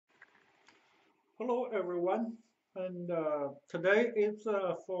Hello, everyone. And today is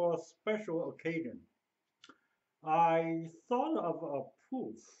for a special occasion. I thought of a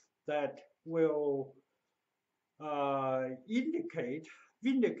proof that will indicate,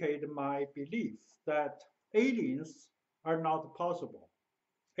 vindicate my belief that aliens are not possible.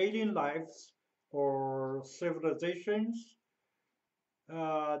 Alien lives or civilizations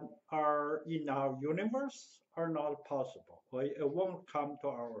uh, are in our universe are not possible. It won't come to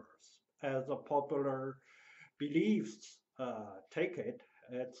ours as a popular beliefs take it.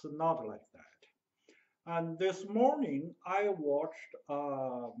 It's not like that. And this morning, I watched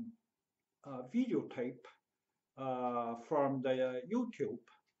a videotape from the YouTube.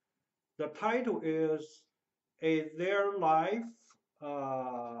 The title is there life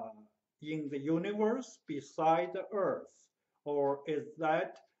uh, in the universe beside the Earth? Or is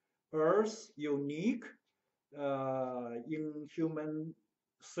that Earth unique in human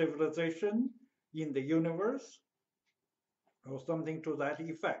civilization in the universe? Or something to that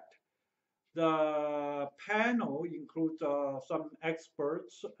effect. The panel includes some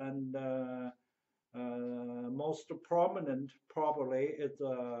experts, and most prominent probably is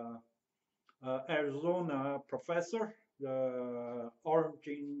Arizona professor, the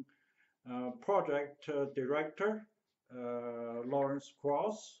Origin project director, Lawrence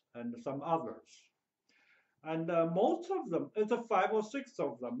Cross, and some others. And most of them, it's a five or six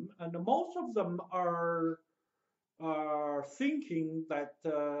of them, and most of them are thinking that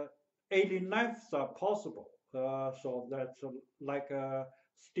alien lives are possible. So that's like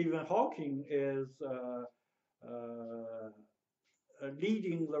Stephen Hawking is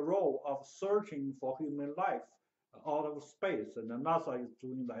leading the role of searching for human life out of space, and NASA is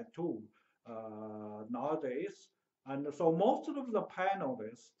doing that too nowadays. And so most of the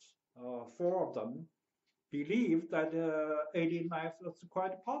panelists, four of them, believe that alien life is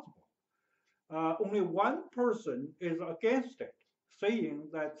quite possible. Only one person is against it, saying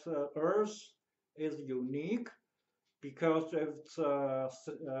that Earth is unique because of its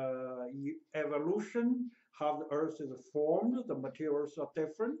evolution, how the Earth is formed, the materials are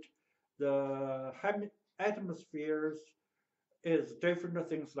different, the atmospheres is different,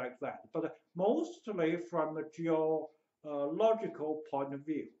 things like that. But mostly from a geological point of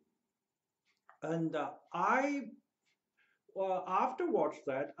view. And I Well, after watch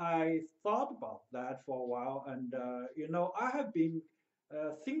that, I thought about that for a while, and I have been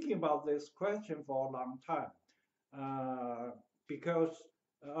thinking about this question for a long time, because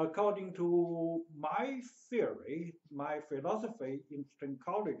according to my theory, my philosophy,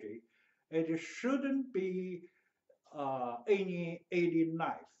 Instancology, it shouldn't be any alien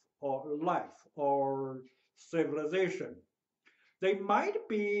life or civilization. They might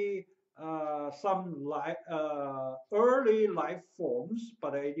be some early life forms,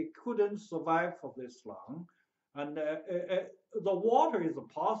 but it couldn't survive for this long. And the water is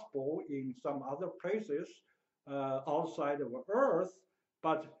possible in some other places outside of Earth,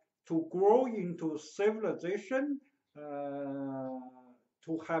 but to grow into civilization,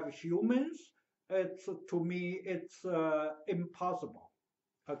 to have humans, it's to me it's impossible,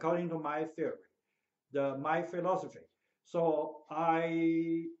 according to my theory, my philosophy. So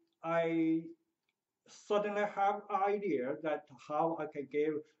I suddenly have idea that how I can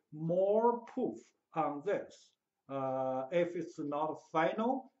give more proof on this. If it's not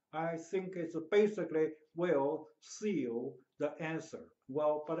final, I think it's basically will seal the answer.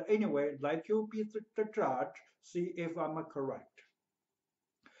 Well, but anyway, let you be the judge, see if I'm correct.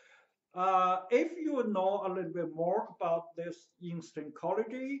 If you know a little bit more about this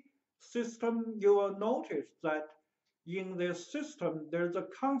instancology system, you will notice that in this system, there's a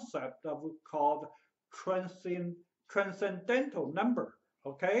concept of called transcendental number.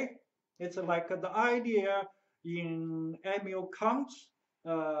 Okay, it's like the idea in Emil Kant's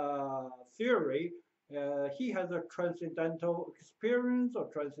theory. He has a transcendental experience or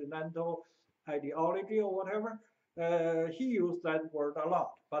transcendental ideology or whatever. He used that word a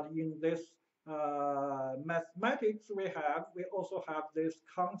lot. But in this mathematics we also have this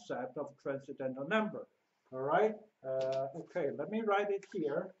concept of transcendental number. All right. Okay, let me write it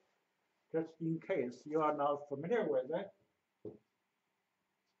here, just in case you are not familiar with it.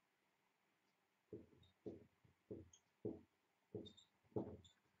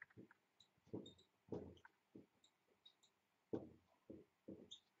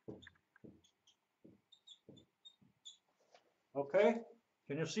 Okay,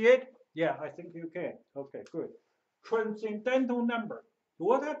 can you see it? Yeah, I think you can. Okay, good. Transcendental number.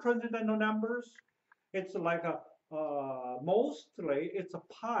 What are transcendental numbers? It's like a mostly it's a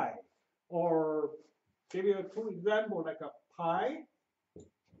pi, or give you two example like a pi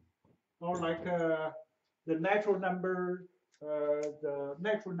or like the natural number, uh,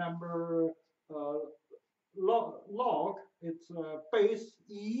 log, it's base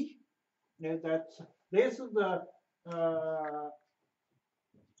e. Yeah, that's this is the uh,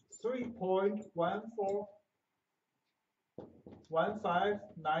 3.1415926.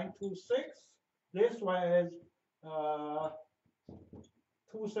 This one is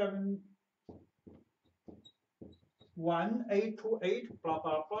 271,828, blah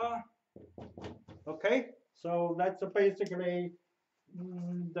blah blah. Okay, so that's basically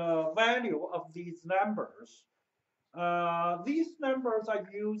the value of these numbers. These numbers are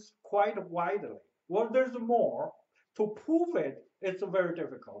used quite widely. Well, there's more. To prove it, it's very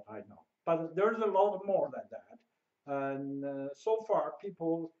difficult, I know. But there's a lot more than that. And so far,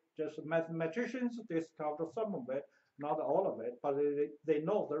 people, just mathematicians, discovered some of it, not all of it, but they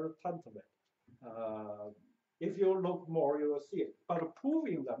know there are tons of it. If you look more, you will see it. But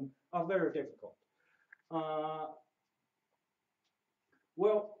proving them are very difficult. Uh,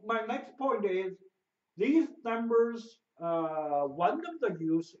 well, my next point is these numbers, one of the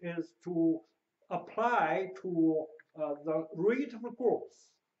use is to apply to the rate of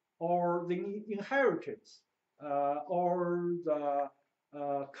growth or the inheritance or the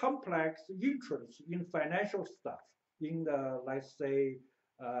complex interest in financial stuff, in the, let's say,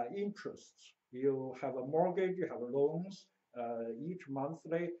 interests. You have a mortgage, you have loans, each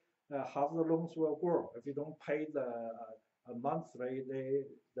monthly, half the loans will grow. If you don't pay the monthly,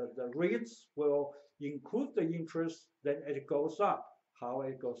 the rates will include the interest, then it goes up, how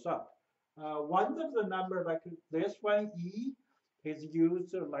it goes up. One of the number like this one, E, is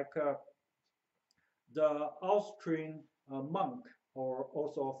used like the Austrian monk or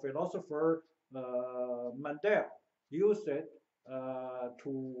also philosopher Mandel used it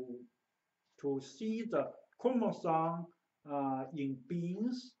to see the chromosome in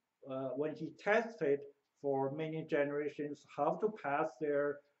beings when he tested for many generations how to pass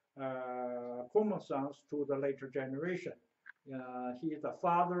their chromosomes to the later generation. He is the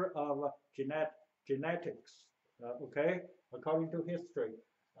father of genetics, okay, according to history.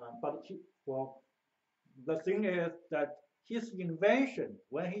 But well, the thing is that his invention,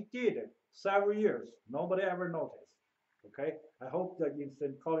 when he did it, several years, nobody ever noticed. Okay, I hope the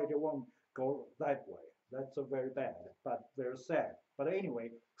Instancology won't go that way. That's very bad, but very sad. But anyway,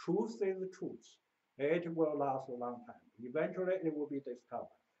 truth is the truth. It will last a long time. Eventually, it will be discovered.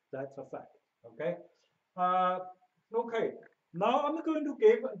 That's a fact. Okay. Uh, okay. Now I'm going to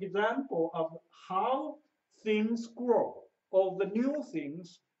give an example of how things grow, or the new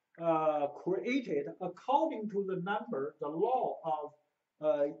things created according to the number, the law of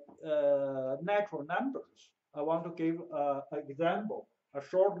natural numbers. I want to give an example, a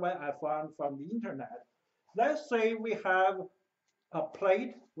short one I found from the internet. Let's say we have a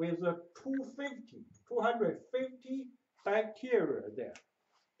plate with a 250 bacteria there,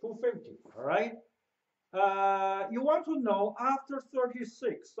 250, all right? You want to know after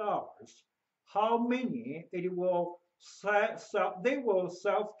 36 hours how many it will they will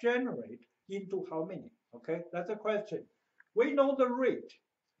self-generate into how many, okay? That's a question. We know the rate.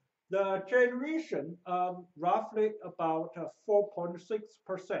 The generation roughly about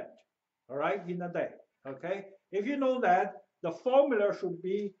 4.6%, all right, in a day, okay? If you know that, the formula should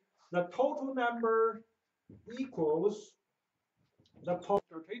be the total number equals the total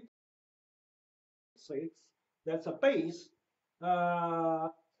 36, that's a base,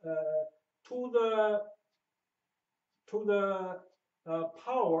 to the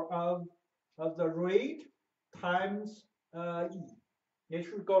power of the rate times e. It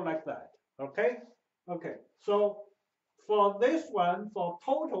should go like that. Okay? Okay. So for this one, for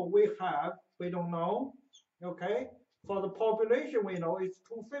total we don't know. Okay? For the population we know it's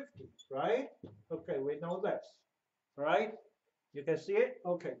 250, right? Okay, we know this. Right? You can see it?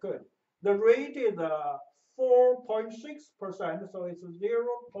 Okay, good. The rate is 4.6%, so it's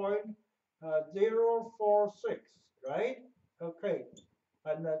 0.046, right? Okay.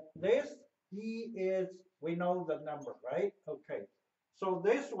 And this E is, we know the number, right? Okay. So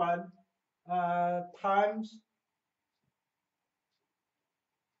this one times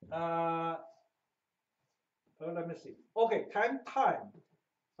let me see. Okay, time.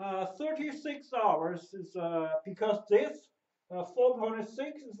 36 hours is because this 4.6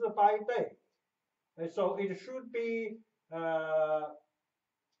 is by day. So it should be how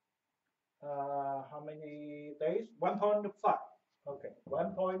many days? 1.5. Okay,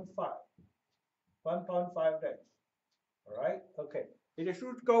 1.5. 1.5 days. All right. Okay. It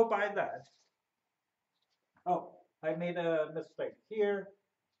should go by that. Oh, I made a mistake here.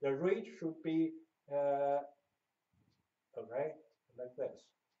 The rate should be okay, like this,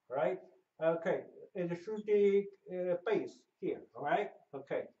 right? Okay, it should be base here, all right?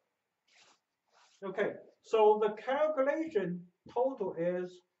 Okay, okay. So the calculation total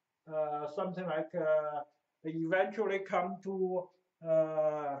is something like eventually come to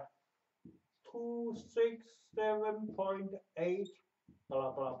uh, 267.8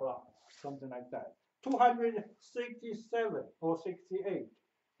 blah blah blah, something like that. 267 or 68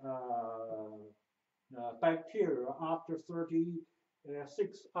 bacteria after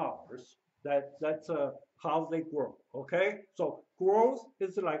 36 hours. That's how they grow. Okay, so growth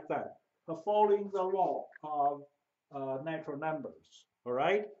is like that, following the law of natural numbers. All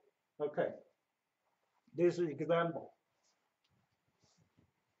right. Okay, this is example.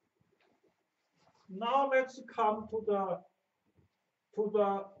 Now let's come to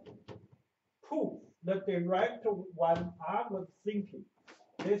the proof, the direct one I was thinking.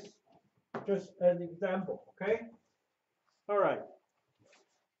 This just an example. Okay. All right.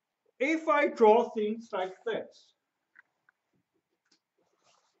 If I draw things like this,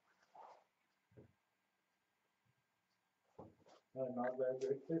 not very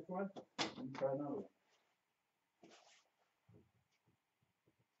good, this one. Try another.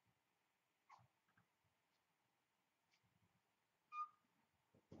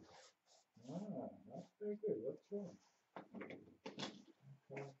 That's very good. What's wrong?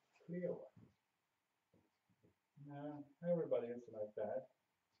 Okay, clear one. No, everybody is like that.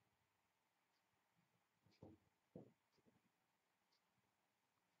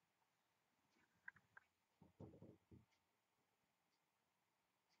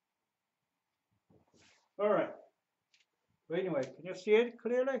 All right. But anyway, can you see it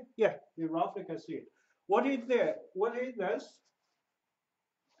clearly? Yeah, you roughly can see it. What is there? What is this?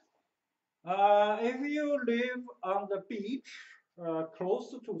 If you live on the beach,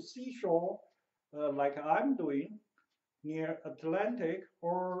 close to seashore, like I'm doing, near Atlantic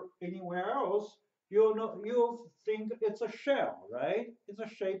or anywhere else, you think it's a shell, right? It's a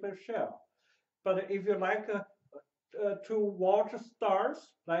shaped shell. But if you like to watch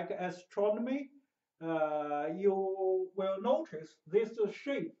stars, like astronomy, you will notice this is the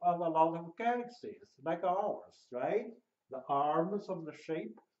shape of a lot of galaxies, like ours, right? The arms of the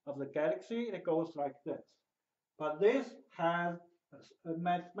shape of the galaxy, it goes like this. But this has a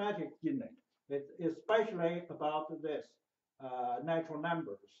mathematics in it. It's especially about this natural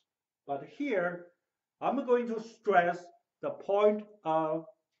numbers. But here, I'm going to stress the point of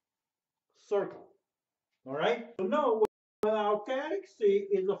circle. All right. So now, when our galaxy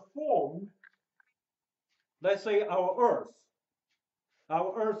is formed, let's say our Earth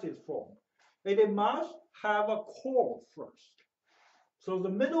is formed. It must have a core first. So the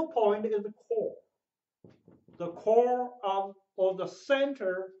middle point is the core of or the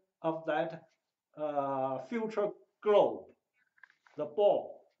center of that future globe, the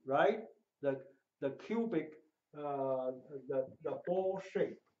ball, right? The the cubic, the ball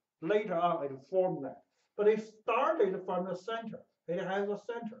shape. Later on, it formed that, but it started from the center. It has a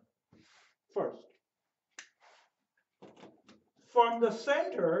center first. From the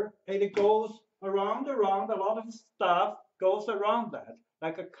center, it goes around. A lot of stuff goes around that,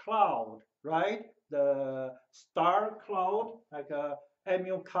 like a cloud, right? The star cloud, like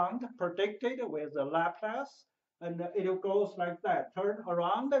Emil Kant predicted with the Laplace, and it goes like that, turn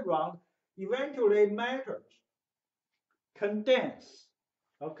around and around. Eventually, matters condense,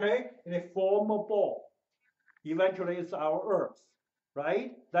 okay, and it form a ball. Eventually, it's our Earth,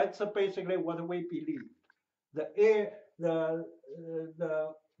 right? That's basically what we believe. The air, the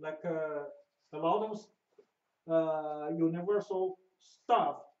like a lot of universal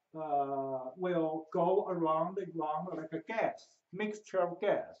stuff will go around and around like a gas, mixture of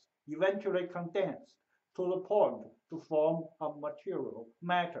gas, eventually condense to the point to form a material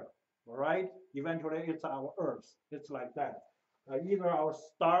matter. All right, eventually it's our Earth. It's like that. Either our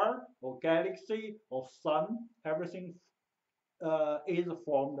star or galaxy or sun, everything is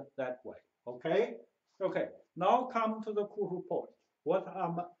formed that way. Okay, okay. Now come to the crucial point. What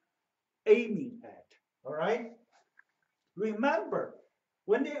I'm aiming at. All right. Remember,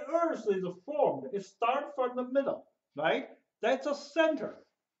 when the Earth is formed, it starts from the middle, right? That's a center,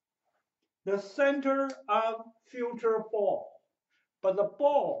 the center of future ball. But the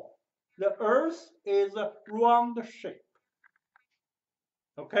ball, the Earth is a round shape.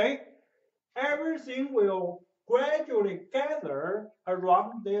 Okay, everything will gradually gather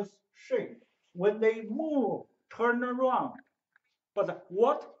around this shape. When they move, turn around. But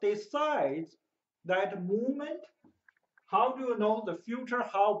what decides that movement? How do you know the future,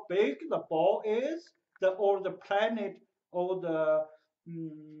 how big the ball is, or the planet or the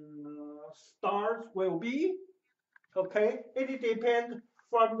stars will be? Okay, it depends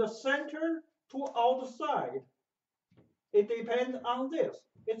from the center to outside, it depends on this.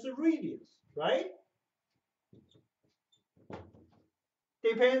 It's a radius, right?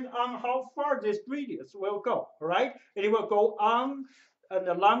 Depends on how far this radius will go, right? It will go on and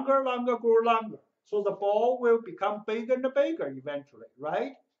longer, grow longer. So the ball will become bigger and bigger eventually,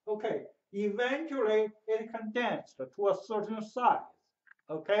 right? Okay, eventually it condensed to a certain size,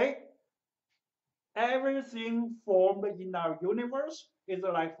 okay? Everything formed in our universe is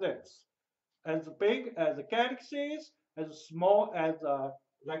like this, as big as galaxies, as small as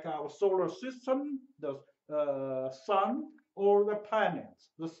like our solar system, the sun, or the planets,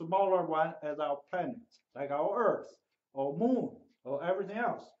 the smaller one as our planets, like our Earth or Moon or everything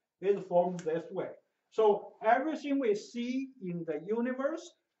else, is formed this way. So everything we see in the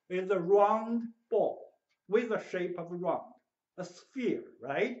universe is a round ball with the shape of a round, a sphere,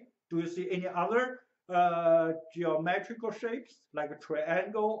 right? Do you see any other geometrical shapes like a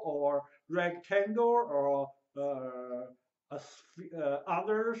triangle or rectangle or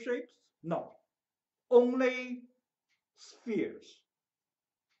other shapes? No, only spheres,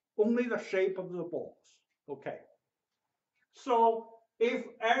 only the shape of the balls. Okay, so if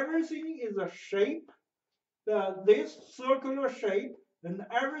everything is a shape, this circular shape, then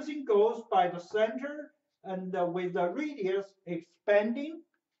everything goes by the center and with the radius expanding,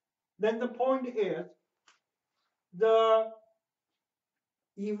 then the point is the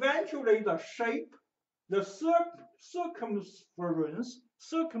eventually the shape, the circumference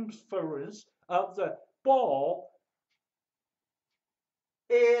of the ball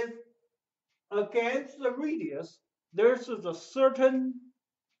is against the radius. There's a certain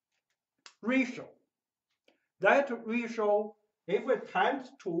ratio. That ratio, if it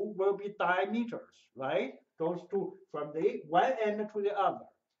times 2, will be diameters, right? Goes to from the one end to the other.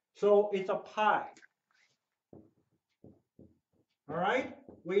 So it's a pi. All right?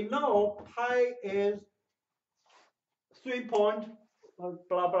 We know pi is 3 point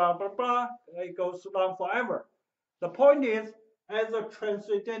blah blah blah blah. It goes on forever. The point is, as a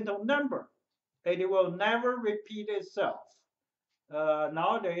transcendental number, it will never repeat itself.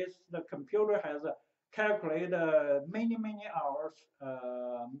 Nowadays, the computer has calculated many hours,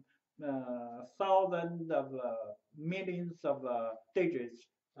 thousands of millions of digits.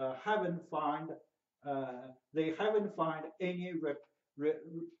 They haven't found any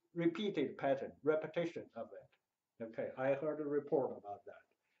repeated pattern, repetition of it. Okay, I heard a report about that,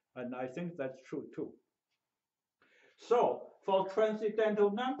 and I think that's true too. So for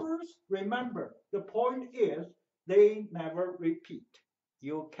transcendental numbers, remember the point is they never repeat.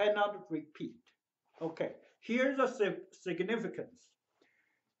 You cannot repeat. Okay, here's the significance.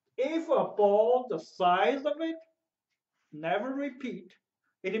 If a ball the size of it never repeat,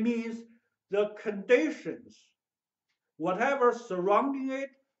 it means the conditions, whatever surrounding it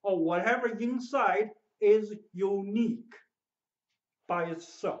or whatever inside, is unique by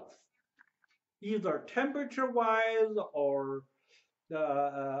itself, either temperature-wise or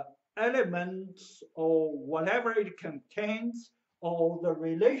the elements or whatever it contains, or the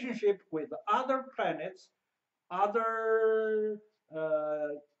relationship with other planets, other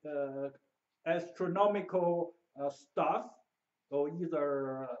astronomical stuff, or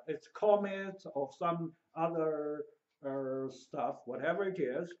either it's comets or some other stuff, whatever it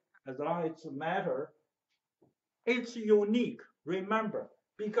is, as long as it's matter, it's unique. Remember,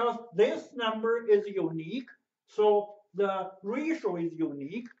 because this number is unique, so the ratio is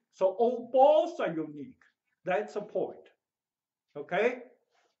unique, so all balls are unique. That's the point. Okay?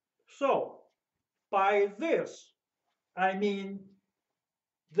 So, by this, I mean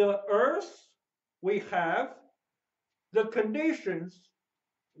the Earth, we have the conditions,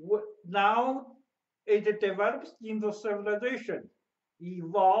 now it develops into civilization,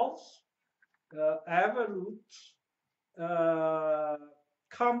 evolves, evolutes,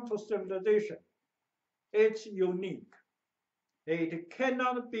 come to civilization. It's unique. It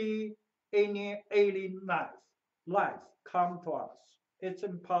cannot be any alien life come to us. It's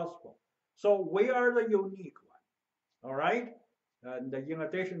impossible. So we are the unique one. All right? And in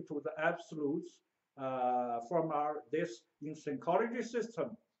addition to the absolutes from this Instancology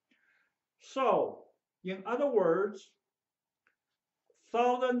system. So, in other words,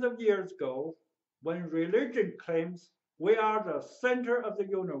 thousands of years ago, when religion claims we are the center of the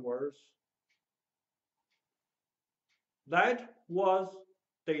universe, that was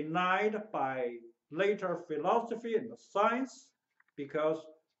denied by later philosophy and science because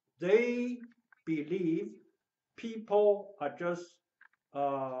they believe people are just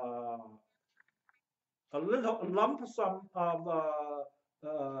a little lump sum of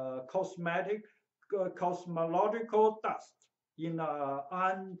cosmological dust in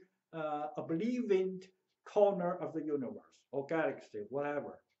an oblivion corner of the universe or galaxy,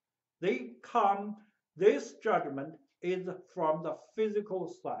 whatever. They come, this judgment is from the physical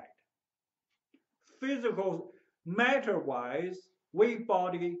side. Physical matter-wise, we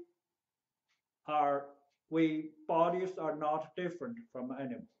bodies are not different from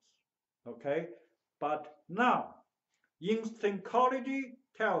animals. Okay? But now, Instancology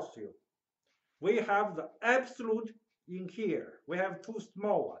tells you we have the absolute in here. We have two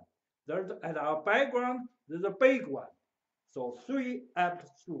small ones. There's at our background, there's a big one. So three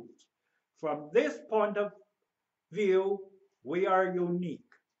absolutes. From this point of view, we are unique.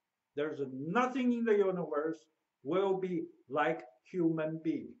 There's nothing in the universe will be like human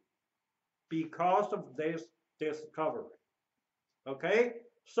being because of this discovery. Okay?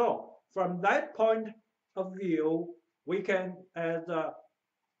 So from that point of view, we can, as a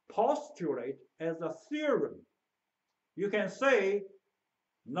postulate, as a theorem, you can say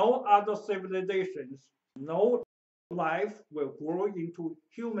no other civilizations, no life will grow into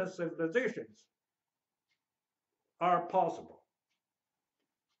human civilizations are possible.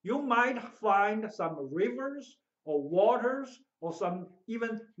 You might find some rivers or waters or some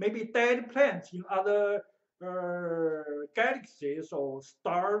even maybe dead plants in other galaxies or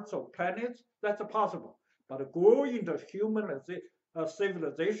stars or planets. That's possible. But grow into human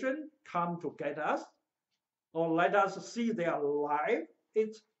civilization, come to get us or let us see their life,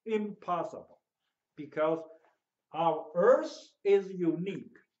 it's impossible because our Earth is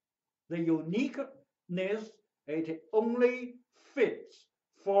unique. The uniqueness, it only fits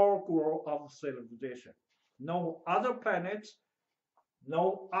for growth of civilization. No other planets,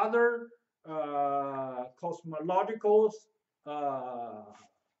 no other cosmological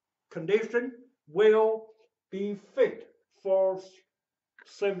condition will be fit for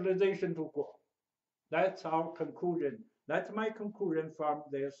civilization to grow. That's our conclusion. That's my conclusion from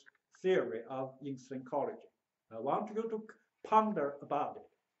this theory of instancology. I want you to ponder about it.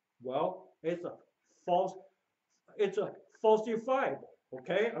 Well, it's a falsifiable,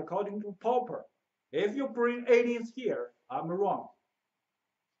 okay, according to Popper. If you bring aliens here, I'm wrong.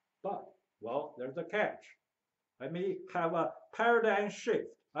 But, well, there's a catch. I may have a paradigm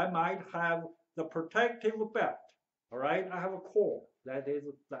shift. I might have the protective belt, all right? I have a core. That is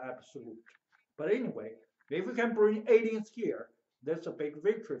the absolute. But anyway, if you can bring aliens here, that's a big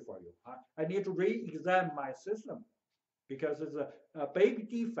victory for you. I need to re-examine my system because it's a big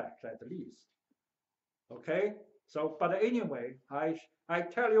defect at least. Okay, so but anyway, I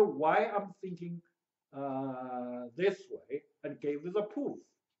tell you why I'm thinking this way and gave you the proof,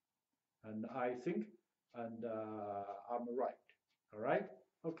 and I think and I'm right. All right.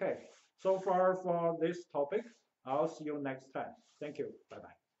 Okay. So far for this topic. I'll see you next time. Thank you. Bye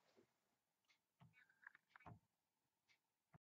bye.